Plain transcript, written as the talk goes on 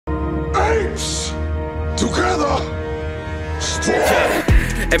apes together. Strong.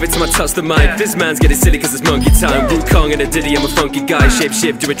 Every time I touch the mic, this man's getting silly cause it's monkey time. Wukong and a ditty, I'm a funky guy. Shape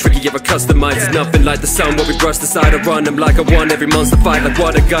shift, do it tricky, ever customized. It's nothing like the sun where we brush the side. I run, I'm like I won every monster fight. Like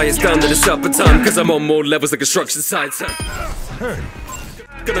what a guy has done, then it's up a time. Cause I'm on more levels like construction sites.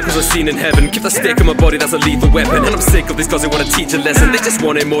 Cause I've seen in heaven, keep that stick in my body, that's a lethal weapon. And I'm sick of these guys who wanna teach a lesson. They just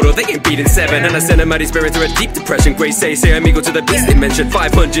want immortal, they ain't beating 7. And I send them out, these spirits through a deep depression. Grace say I'm equal to the beast they mentioned.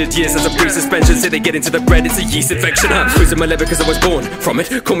 500 years as a pre-suspension, say they get into the bread, it's a yeast infection. I'm losing my level cause I was born from it.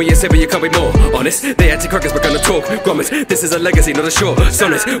 Call me a saver, you can't be more honest. They anti-crackers, we're gonna talk, grommet. This is a legacy, not a short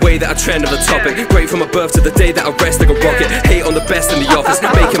sonnet. Way that I trend on the topic, great from my birth to the day that I rest like a rocket. Hate on the best in the office,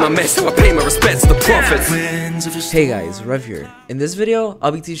 making my mess, so I pay my respects to the prophets. Hey guys, Rev here. In this video,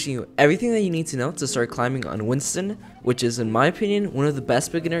 I'll be teaching you everything that you need to know to start climbing on Winston, which is in my opinion one of the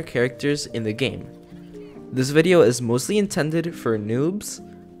best beginner characters in the game. This video is mostly intended for noobs,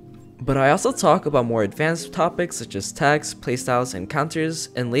 but I also talk about more advanced topics such as tags, playstyles, and counters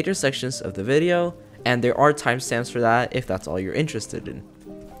in later sections of the video, and there are timestamps for that if that's all you're interested in.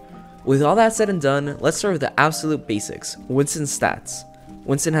 With all that said and done, let's start with the absolute basics, Winston's stats.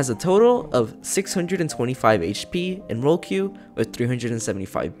 Winston has a total of 625 HP in roll queue with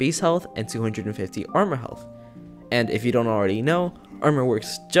 375 base health and 250 armor health. And if you don't already know, armor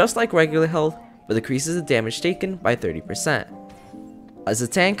works just like regular health, but decreases the damage taken by 30%. As a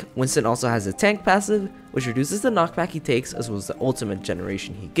tank, Winston also has a tank passive, which reduces the knockback he takes as well as the ultimate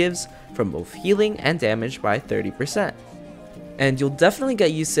generation he gives from both healing and damage by 30%. And you'll definitely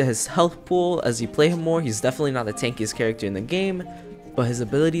get used to his health pool as you play him more. He's definitely not the tankiest character in the game, but his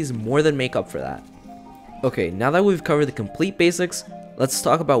abilities more than make up for that. Okay, now that we've covered the complete basics, let's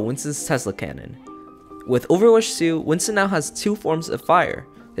talk about Winston's Tesla cannon. With Overwatch 2, Winston now has two forms of fire.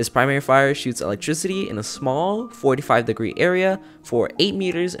 His primary fire shoots electricity in a small 45-degree area for 8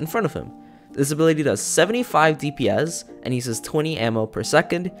 meters in front of him. This ability does 75 DPS and uses 20 ammo per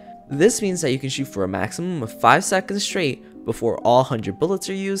second. This means that you can shoot for a maximum of 5 seconds straight before all 100 bullets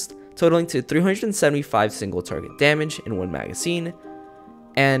are used, totaling to 375 single target damage in one magazine.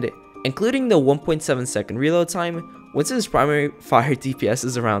 And including the 1.7 second reload time, Winston's primary fire DPS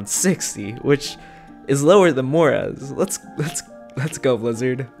is around 60, which is lower than Mora's. Let's go,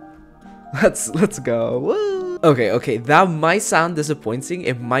 Blizzard. Let's go. Woo. Okay, that might sound disappointing.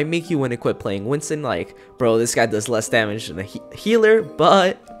 It might make you want to quit playing Winston, like, bro, this guy does less damage than a healer,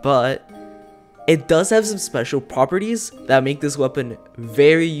 but it does have some special properties that make this weapon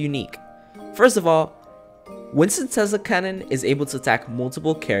very unique. First of all, Winston's Tesla cannon is able to attack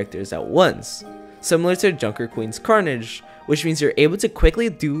multiple characters at once, similar to Junker Queen's Carnage, which means you're able to quickly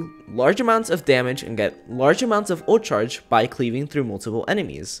do large amounts of damage and get large amounts of ult charge by cleaving through multiple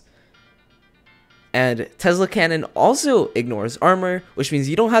enemies. And Tesla cannon also ignores armor, which means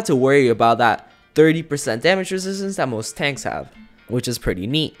you don't have to worry about that 30% damage resistance that most tanks have, which is pretty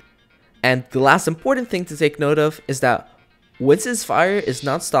neat. And the last important thing to take note of is that Winston's fire is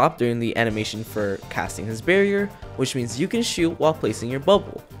not stopped during the animation for casting his barrier, which means you can shoot while placing your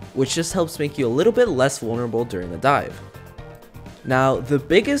bubble, which just helps make you a little bit less vulnerable during the dive. Now, the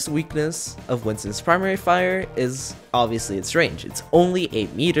biggest weakness of Winston's primary fire is obviously its range. It's only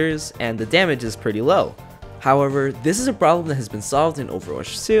 8 meters and the damage is pretty low. However, this is a problem that has been solved in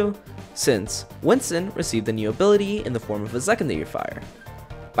Overwatch 2 since Winston received a new ability in the form of a secondary fire.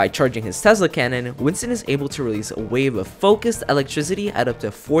 By charging his Tesla cannon, Winston is able to release a wave of focused electricity at up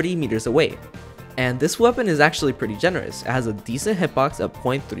to 40 meters away. And this weapon is actually pretty generous. It has a decent hitbox of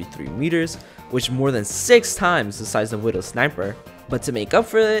 0.33 meters, which is more than 6 times the size of Widow's sniper. But to make up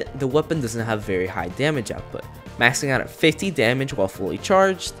for it, the weapon doesn't have very high damage output, maxing out at 50 damage while fully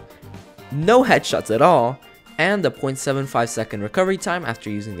charged, no headshots at all, and a 0.75 second recovery time after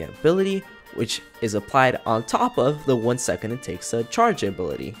using the ability, which is applied on top of the 1 second it takes to charge the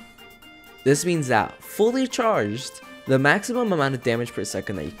ability. This means that fully charged, the maximum amount of damage per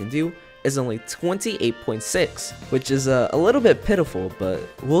second that you can do is only 28.6, which is a little bit pitiful, but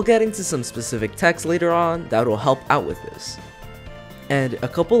we'll get into some specific text later on that will help out with this. And a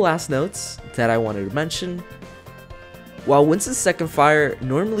couple last notes that I wanted to mention. While Winston's second fire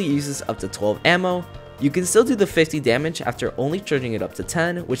normally uses up to 12 ammo, you can still do the 50 damage after only charging it up to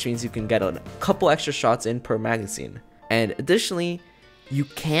 10, which means you can get a couple extra shots in per magazine. And additionally, you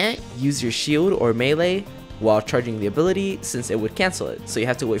can't use your shield or melee while charging the ability since it would cancel it, so you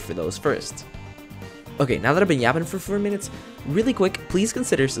have to wait for those first. Okay, now that I've been yapping for 4 minutes, really quick, please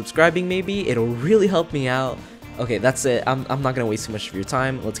consider subscribing maybe, it'll really help me out. Okay, that's it, I'm not gonna waste too much of your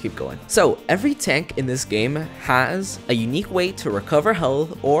time, let's keep going. So, every tank in this game has a unique way to recover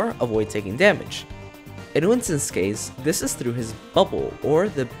health or avoid taking damage. In Winston's case, this is through his bubble or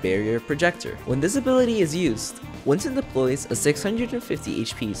the barrier projector. When this ability is used, Winston deploys a 650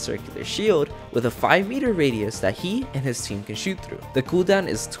 HP circular shield with a 5 meter radius that he and his team can shoot through. The cooldown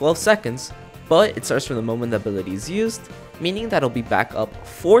is 12 seconds, but it starts from the moment the ability is used, meaning that it'll be back up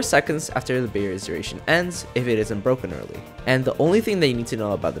 4 seconds after the barrier's duration ends if it isn't broken early. And the only thing that you need to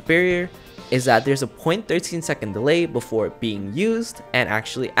know about the barrier is that there's a 0.13 second delay before it being used and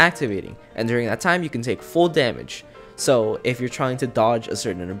actually activating, and during that time you can take full damage. So if you're trying to dodge a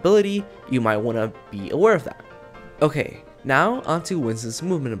certain ability, you might want to be aware of that. Okay, now onto Winston's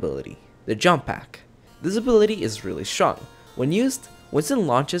movement ability, the jump pack. This ability is really strong. When used, Winston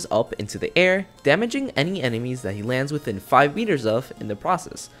launches up into the air, damaging any enemies that he lands within 5 meters of in the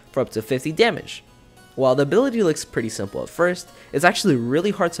process, for up to 50 damage. While the ability looks pretty simple at first, it's actually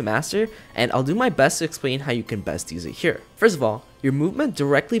really hard to master, and I'll do my best to explain how you can best use it here. First of all, your movement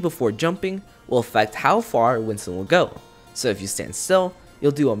directly before jumping will affect how far Winston will go. So if you stand still,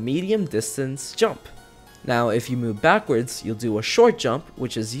 you'll do a medium distance jump. Now if you move backwards, you'll do a short jump,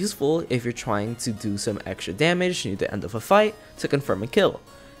 which is useful if you're trying to do some extra damage near the end of a fight to confirm a kill.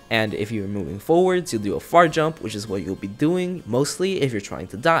 And if you're moving forwards, you'll do a far jump, which is what you'll be doing mostly if you're trying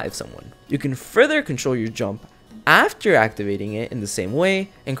to dive someone. You can further control your jump after activating it in the same way,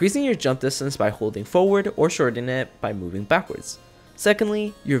 increasing your jump distance by holding forward or shortening it by moving backwards.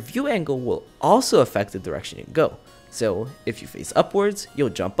 Secondly, your view angle will also affect the direction you go. So if you face upwards, you'll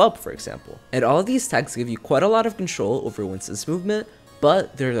jump up, for example. And all of these tags give you quite a lot of control over Winston's movement,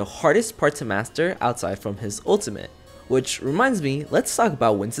 but they're the hardest part to master outside from his ultimate. Which reminds me, let's talk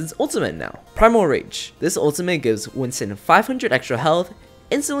about Winston's ultimate now. Primal Rage. This ultimate gives Winston 500 extra health,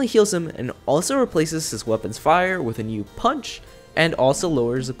 instantly heals him, and also replaces his weapon's fire with a new punch, and also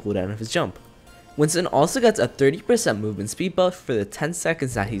lowers the cooldown of his jump. Winston also gets a 30% movement speed buff for the 10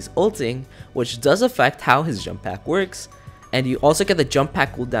 seconds that he's ulting, which does affect how his jump pack works, and you also get the jump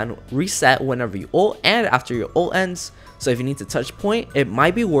pack cooldown reset whenever you ult and after your ult ends, so if you need to touch point, it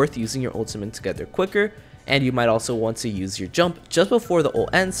might be worth using your ultimate to get there quicker, and you might also want to use your jump just before the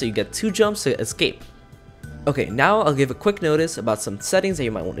ult ends so you get 2 jumps to escape. Okay, now I'll give a quick notice about some settings that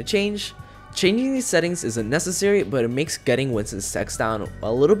you might want to change. Changing these settings isn't necessary, but it makes getting Winston's text down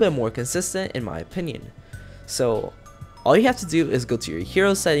a little bit more consistent in my opinion. So all you have to do is go to your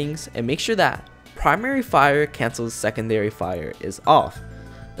hero settings and make sure that primary fire cancels secondary fire is off.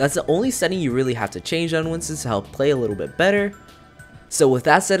 That's the only setting you really have to change on Winston to help play a little bit better. So with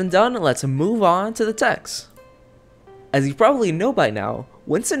that said and done, let's move on to the text. As you probably know by now,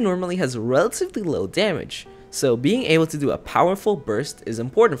 Winston normally has relatively low damage, so being able to do a powerful burst is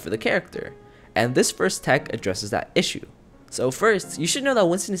important for the character, and this first tech addresses that issue. So first, you should know that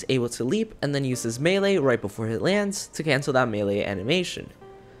Winston is able to leap and then use his melee right before it lands to cancel that melee animation.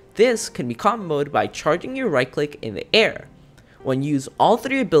 This can be comboed by charging your right click in the air. When you use all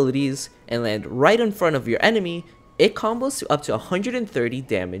 3 abilities and land right in front of your enemy, it combos to up to 130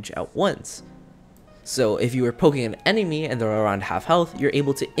 damage at once. So if you were poking an enemy and they're around half health, you're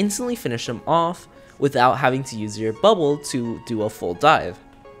able to instantly finish them off without having to use your bubble to do a full dive.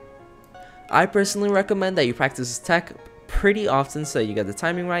 I personally recommend that you practice this tech pretty often so you get the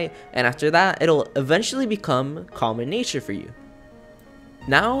timing right, and after that it'll eventually become common nature for you.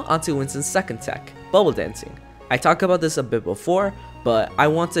 Now onto Winston's second tech, bubble dancing. I talked about this a bit before, but I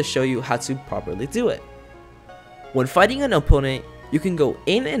want to show you how to properly do it. When fighting an opponent, you can go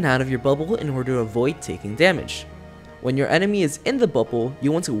in and out of your bubble in order to avoid taking damage. When your enemy is in the bubble,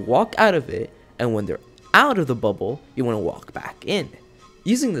 you want to walk out of it, and when they're out of the bubble, you want to walk back in.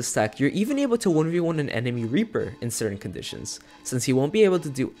 Using this tech, you're even able to 1v1 an enemy Reaper in certain conditions, since he won't be able to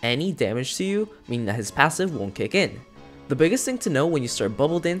do any damage to you, meaning that his passive won't kick in. The biggest thing to know when you start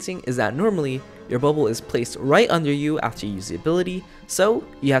bubble dancing is that normally, your bubble is placed right under you after you use the ability, so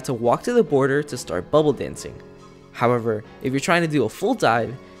you have to walk to the border to start bubble dancing. However, if you're trying to do a full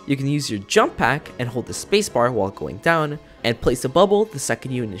dive, you can use your jump pack and hold the spacebar while going down, and place a bubble the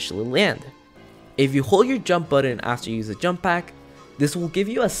second you initially land. If you hold your jump button after you use the jump pack, this will give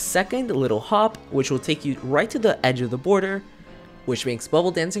you a second little hop which will take you right to the edge of the border, which makes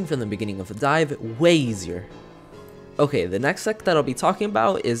bubble dancing from the beginning of the dive way easier. Okay, the next tech that I'll be talking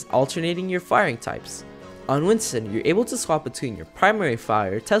about is alternating your firing types. On Winston, you're able to swap between your primary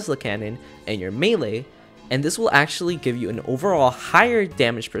fire Tesla cannon and your melee, and this will actually give you an overall higher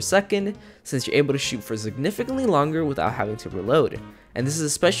damage per second since you're able to shoot for significantly longer without having to reload. And this is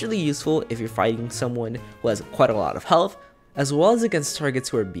especially useful if you're fighting someone who has quite a lot of health, as well as against targets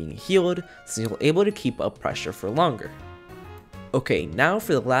who are being healed, since you're able to keep up pressure for longer. Okay, now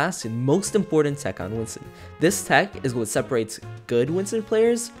for the last and most important tech on Winston. This tech is what separates good Winston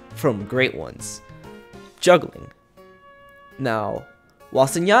players from great ones. Juggling. Now, while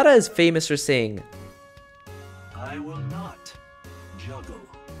Zenyatta is famous for saying, I will not juggle.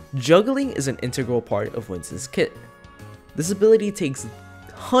 juggling is an integral part of Winston's kit. This ability takes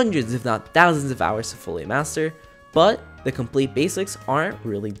hundreds if not thousands of hours to fully master, but the complete basics aren't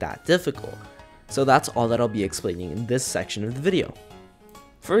really that difficult. So that's all that I'll be explaining in this section of the video.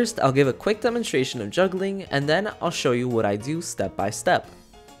 First, I'll give a quick demonstration of juggling, and then I'll show you what I do step by step.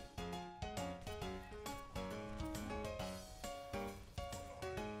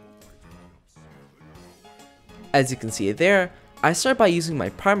 As you can see there, I start by using my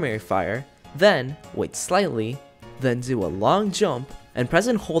primary fire, then wait slightly, then do a long jump, and press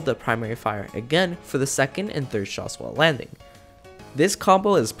and hold the primary fire again for the second and third shots while landing. This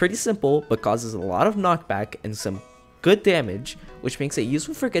combo is pretty simple but causes a lot of knockback and some good damage, which makes it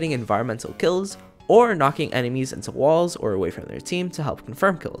useful for getting environmental kills or knocking enemies into walls or away from their team to help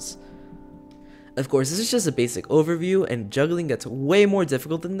confirm kills. Of course, this is just a basic overview and juggling gets way more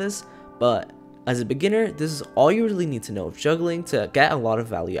difficult than this, but as a beginner, this is all you really need to know of juggling to get a lot of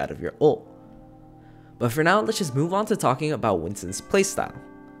value out of your ult. But for now, let's just move on to talking about Winston's playstyle.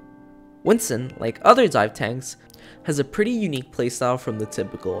 Winston, like other dive tanks, has a pretty unique playstyle from the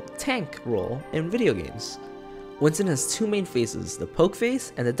typical tank role in video games. Winston has two main phases, the poke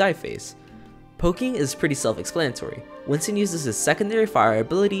phase and the dive phase. Poking is pretty self-explanatory. Winston uses his secondary fire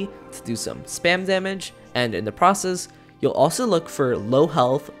ability to do some spam damage, and in the process, you'll also look for low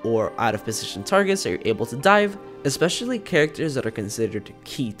health or out of position targets that you're able to dive, especially characters that are considered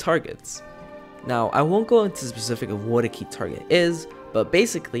key targets. Now, I won't go into specific of what a key target is, but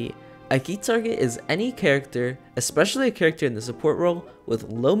basically, a key target is any character, especially a character in the support role, with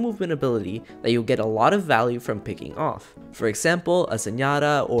low movement ability that you'll get a lot of value from picking off. For example, a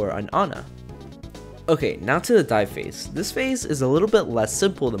Zenyatta or an Ana. Okay, now to the dive phase. This phase is a little bit less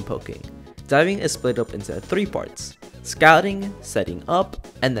simple than poking. Diving is split up into three parts: scouting, setting up,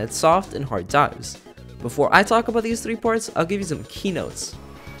 and then soft and hard dives. Before I talk about these three parts, I'll give you some keynotes.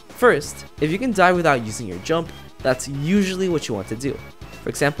 First, if you can dive without using your jump, that's usually what you want to do. For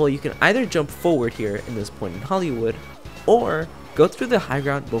example, you can either jump forward here in this point in Hollywood, or go through the high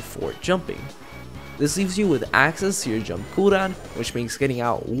ground before jumping. This leaves you with access to your jump cooldown, which makes getting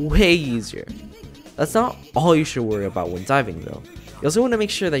out way easier. That's not all you should worry about when diving though. You also want to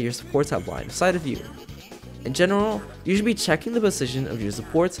make sure that your supports have line of sight of you. In general, you should be checking the position of your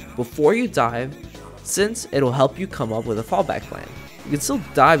supports before you dive, since it'll help you come up with a fallback plan. You can still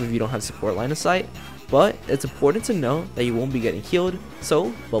dive if you don't have support line of sight, but it's important to know that you won't be getting healed,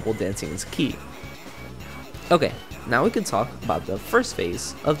 so bubble dancing is key. Okay, now we can talk about the first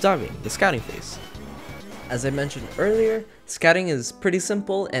phase of diving, the scouting phase. As I mentioned earlier, scouting is pretty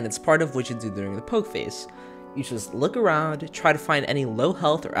simple and it's part of what you do during the poke phase. You just look around, try to find any low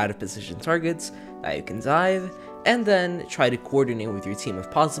health or out of position targets that you can dive, and then try to coordinate with your team if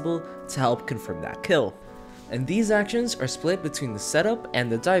possible to help confirm that kill. And these actions are split between the setup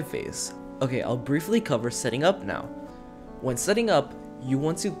and the dive phase. Okay, I'll briefly cover setting up now. When setting up, you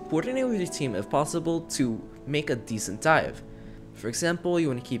want to coordinate with your team if possible to make a decent dive. For example, you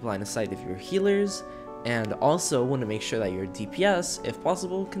want to keep line of sight of your healers, and also want to make sure that your DPS, if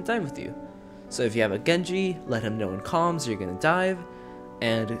possible, can dive with you. So if you have a Genji, let him know in comms you're going to dive,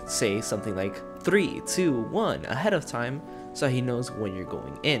 and say something like 3, 2, 1 ahead of time so he knows when you're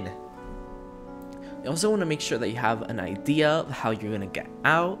going in. You also want to make sure that you have an idea of how you're going to get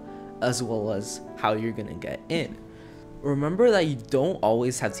out, as well as how you're going to get in. Remember that you don't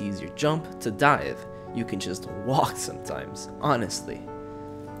always have to use your jump to dive. You can just walk sometimes, honestly.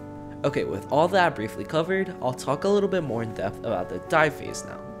 Okay, with all that briefly covered, I'll talk a little bit more in depth about the dive phase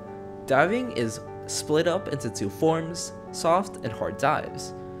now. Diving is split up into two forms, soft and hard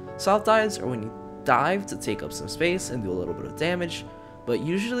dives. Soft dives are when you dive to take up some space and do a little bit of damage, but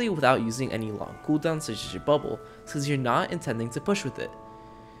usually without using any long cooldowns such as your bubble, since you're not intending to push with it.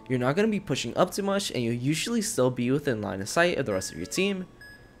 You're not going to be pushing up too much, and you'll usually still be within line of sight of the rest of your team.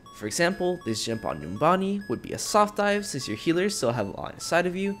 For example, this jump on Numbani would be a soft dive since your healers still have a line of sight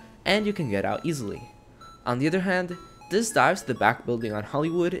of you, and you can get out easily. On the other hand, this dive to the back building on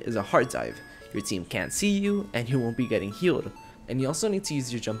Hollywood is a hard dive. Your team can't see you, and you won't be getting healed. And you also need to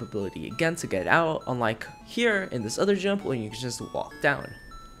use your jump ability again to get out, unlike here in this other jump when you can just walk down.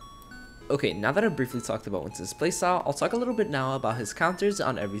 Okay, now that I've briefly talked about Winston's playstyle, I'll talk a little bit now about his counters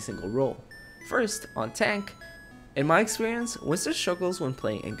on every single role. First, on tank. In my experience, Winston struggles when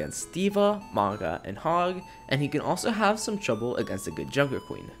playing against D.Va, Manga, and Hog, and he can also have some trouble against a good Jungler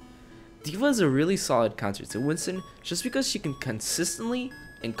Queen. D.Va is a really solid counter to Winston just because she can consistently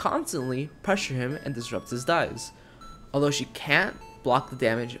and constantly pressure him and disrupt his dives. Although she can't block the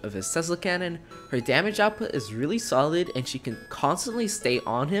damage of his Tesla cannon, her damage output is really solid and she can constantly stay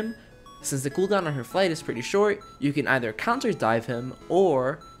on him. Since the cooldown on her flight is pretty short, you can either counter dive him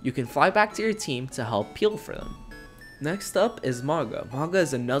or you can fly back to your team to help peel for them. Next up is Maga. Maga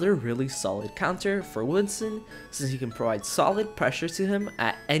is another really solid counter for Winston since you can provide solid pressure to him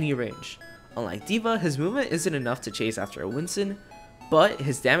at any range. Unlike D.Va, his movement isn't enough to chase after a Winston, but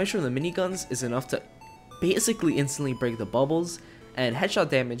his damage from the miniguns is enough to basically instantly break the bubbles, and headshot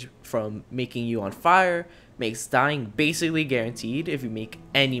damage from making you on fire makes dying basically guaranteed if you make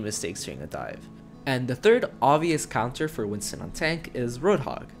any mistakes during a dive. And the third obvious counter for Winston on tank is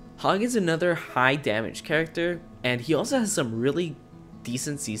Roadhog. Hog is another high damage character, and he also has some really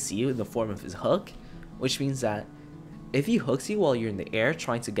decent CC in the form of his hook, which means that if he hooks you while you're in the air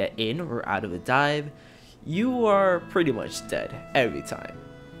trying to get in or out of a dive, you are pretty much dead every time.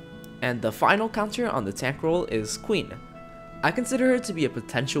 And the final counter on the tank role is Queen. I consider her to be a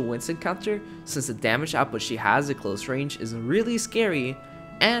potential Winston counter since the damage output she has at close range is really scary,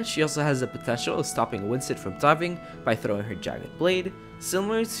 and she also has the potential of stopping Winston from diving by throwing her jagged blade,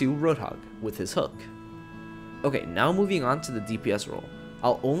 similar to Roadhog with his hook. Okay, now moving on to the DPS role.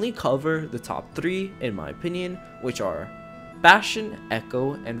 I'll only cover the top 3 in my opinion, which are Bastion,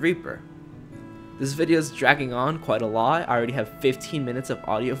 Echo, and Reaper. This video is dragging on quite a lot. I already have 15 minutes of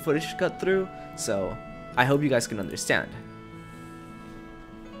audio footage to cut through, so I hope you guys can understand.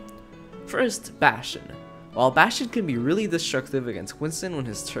 First, Bastion. While Bastion can be really destructive against Winston when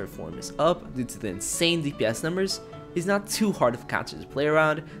his turret form is up due to the insane DPS numbers, he's not too hard of a counter to play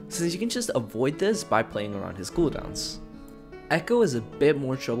around since you can just avoid this by playing around his cooldowns. Echo is a bit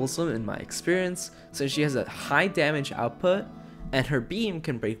more troublesome in my experience since she has a high damage output and her beam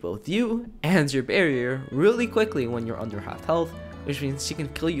can break both you and your barrier really quickly when you're under half health, which means she can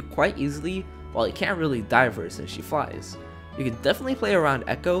kill you quite easily while you can't really dive her since she flies. You can definitely play around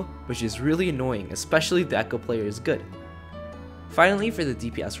Echo, which is really annoying, especially if the Echo player is good. Finally, for the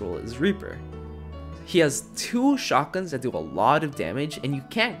DPS role is Reaper. He has 2 shotguns that do a lot of damage and you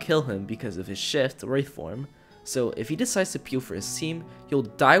can't kill him because of his shift wraith form, so if he decides to peel for his team, he'll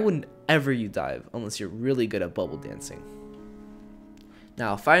die whenever you dive unless you're really good at bubble dancing.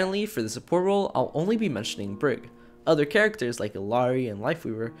 Now finally, for the support role, I'll only be mentioning Brig. Other characters like Illari and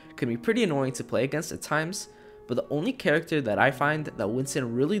Lifeweaver can be pretty annoying to play against at times, but the only character that I find that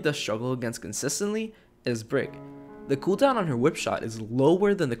Winston really does struggle against consistently is Brig. The cooldown on her whip shot is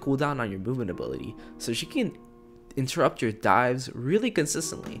lower than the cooldown on your movement ability, so she can interrupt your dives really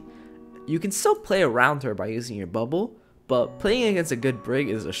consistently. You can still play around her by using your bubble, but playing against a good Brig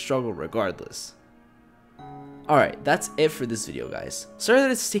is a struggle regardless. Alright, that's it for this video guys. Sorry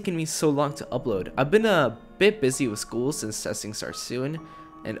that it's taken me so long to upload. I've been a bit busy with school since testing starts soon,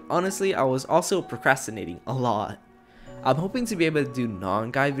 and honestly I was also procrastinating a lot. I'm hoping to be able to do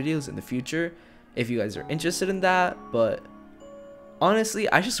non-guide videos in the future if you guys are interested in that, but honestly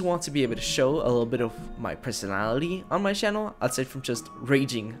I just want to be able to show a little bit of my personality on my channel aside from just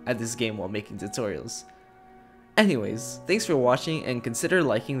raging at this game while making tutorials. Anyways, thanks for watching and consider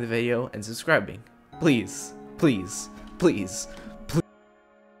liking the video and subscribing. Please, please, please,